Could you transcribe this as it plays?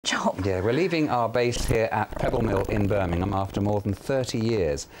job. Yeah, we're leaving our base here at Pebble Mill in Birmingham after more than 30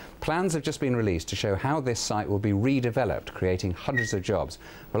 years. Plans have just been released to show how this site will be redeveloped, creating hundreds of jobs.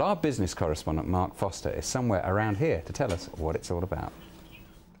 Well, our business correspondent, Mark Foster, is somewhere around here to tell us what it's all about.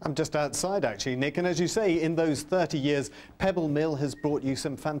 I'm just outside, actually, Nick, and as you say, in those 30 years, Pebble Mill has brought you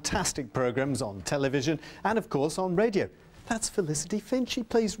some fantastic programmes on television and, of course, on radio. That's Felicity Finch. She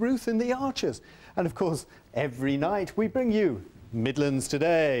plays Ruth in The Archers. And, of course, every night we bring you Midlands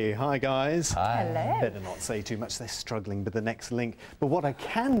Today. Hi, guys. Hi. Hello. Better not say too much. They're struggling with the next link. But what I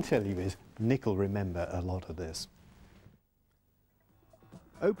can tell you is Nick will remember a lot of this.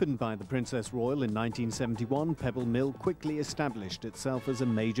 Opened by the Princess Royal in 1971, Pebble Mill quickly established itself as a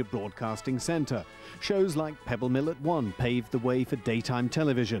major broadcasting centre. Shows like Pebble Mill at 1 paved the way for daytime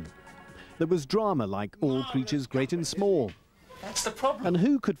television. There was drama like All Creatures Great and Small. That's the problem. And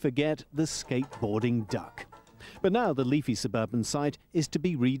who could forget the skateboarding duck? But now the leafy suburban site is to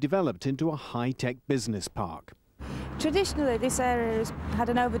be redeveloped into a high-tech business park. Traditionally, this area has had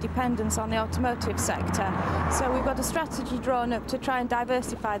an over-dependence on the automotive sector, so we've got a strategy drawn up to try and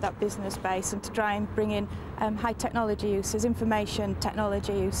diversify that business base and to try and bring in high technology uses, information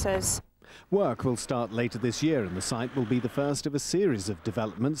technology uses. Work will start later this year and the site will be the first of a series of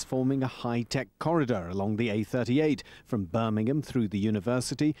developments forming a high-tech corridor along the A38 from Birmingham through the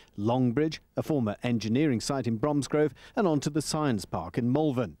university, Longbridge, a former engineering site in Bromsgrove, and onto the Science Park in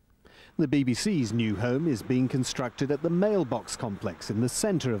Malvern. The BBC's new home is being constructed at the Mailbox complex in the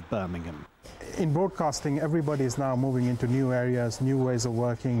centre of Birmingham. In broadcasting, everybody is now moving into new areas, new ways of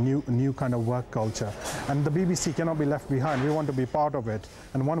working, new kind of work culture. And the BBC cannot be left behind. We want to be part of it.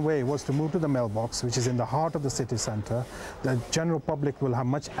 And one way was to move to the Mailbox, which is in the heart of the city centre. The general public will have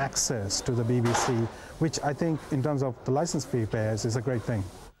much access to the BBC, which I think, in terms of the licence fee payers, is a great thing.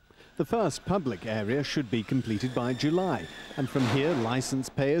 The first public area should be completed by July, and from here licence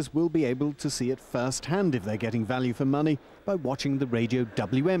payers will be able to see it firsthand if they're getting value for money by watching the Radio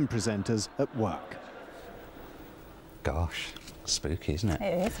WM presenters at work. Gosh, spooky, isn't it?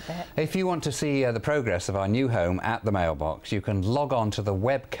 It is a bit. If you want to see the progress of our new home at the Mailbox, you can log on to the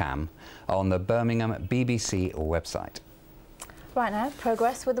webcam on the Birmingham BBC website. Right now,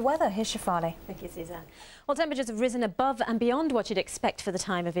 progress with the weather. Here's Shafali. Thank you, Suzanne. Well, temperatures have risen above and beyond what you'd expect for the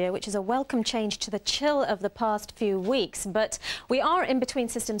time of year, which is a welcome change to the chill of the past few weeks. But we are in between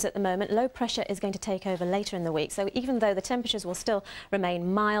systems at the moment. Low pressure is going to take over later in the week. So even though the temperatures will still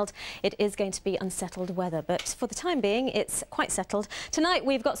remain mild, it is going to be unsettled weather. But for the time being, it's quite settled. Tonight,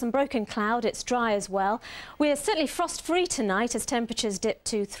 we've got some broken cloud. It's dry as well. We're certainly frost-free tonight as temperatures dip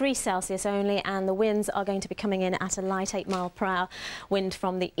to 3 Celsius only, and the winds are going to be coming in at a light 8 mile per hour wind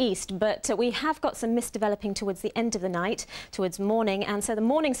from the east. But we have got some mist developing towards the end of the night, towards morning, and so the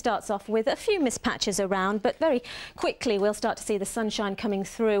morning starts off with a few mist patches around, but very quickly we'll start to see the sunshine coming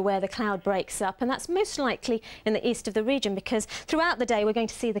through where the cloud breaks up, and that's most likely in the east of the region, because throughout the day we're going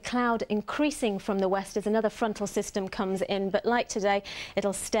to see the cloud increasing from the west as another frontal system comes in, but like today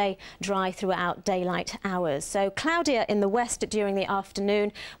it'll stay dry throughout daylight hours. So cloudier in the west during the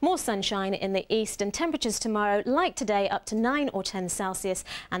afternoon, more sunshine in the east, and temperatures tomorrow like today up to 9 or 10 Celsius,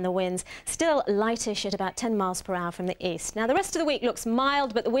 and the winds still lightish at about 10 miles per hour from the east. Now the rest of the week looks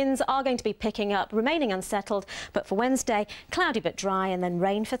mild, but the winds are going to be picking up, remaining unsettled. But for Wednesday, cloudy but dry, and then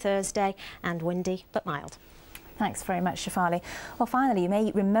rain for Thursday, and windy but mild. Thanks very much, Shafali. Well, finally, you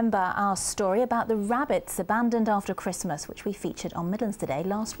may remember our story about the rabbits abandoned after Christmas, which we featured on Midlands Today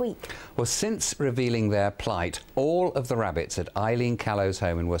last week. Well, since revealing their plight, all of the rabbits at Eileen Callow's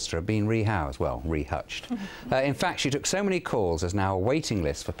home in Worcester have been rehoused, well, rehutched. In fact, she took so many calls, there's now a waiting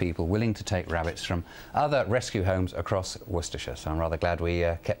list for people willing to take rabbits from other rescue homes across Worcestershire. So I'm rather glad we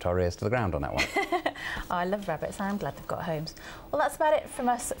kept our ears to the ground on that one. Oh, I love rabbits. I'm glad they've got homes. Well, that's about it from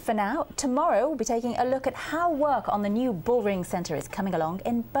us for now. Tomorrow, we'll be taking a look at how work on the new Bullring Centre is coming along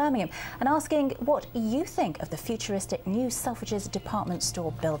in Birmingham and asking what you think of the futuristic new Selfridges department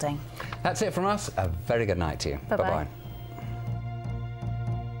store building. That's it from us. A very good night to you. Bye-bye. Bye-bye.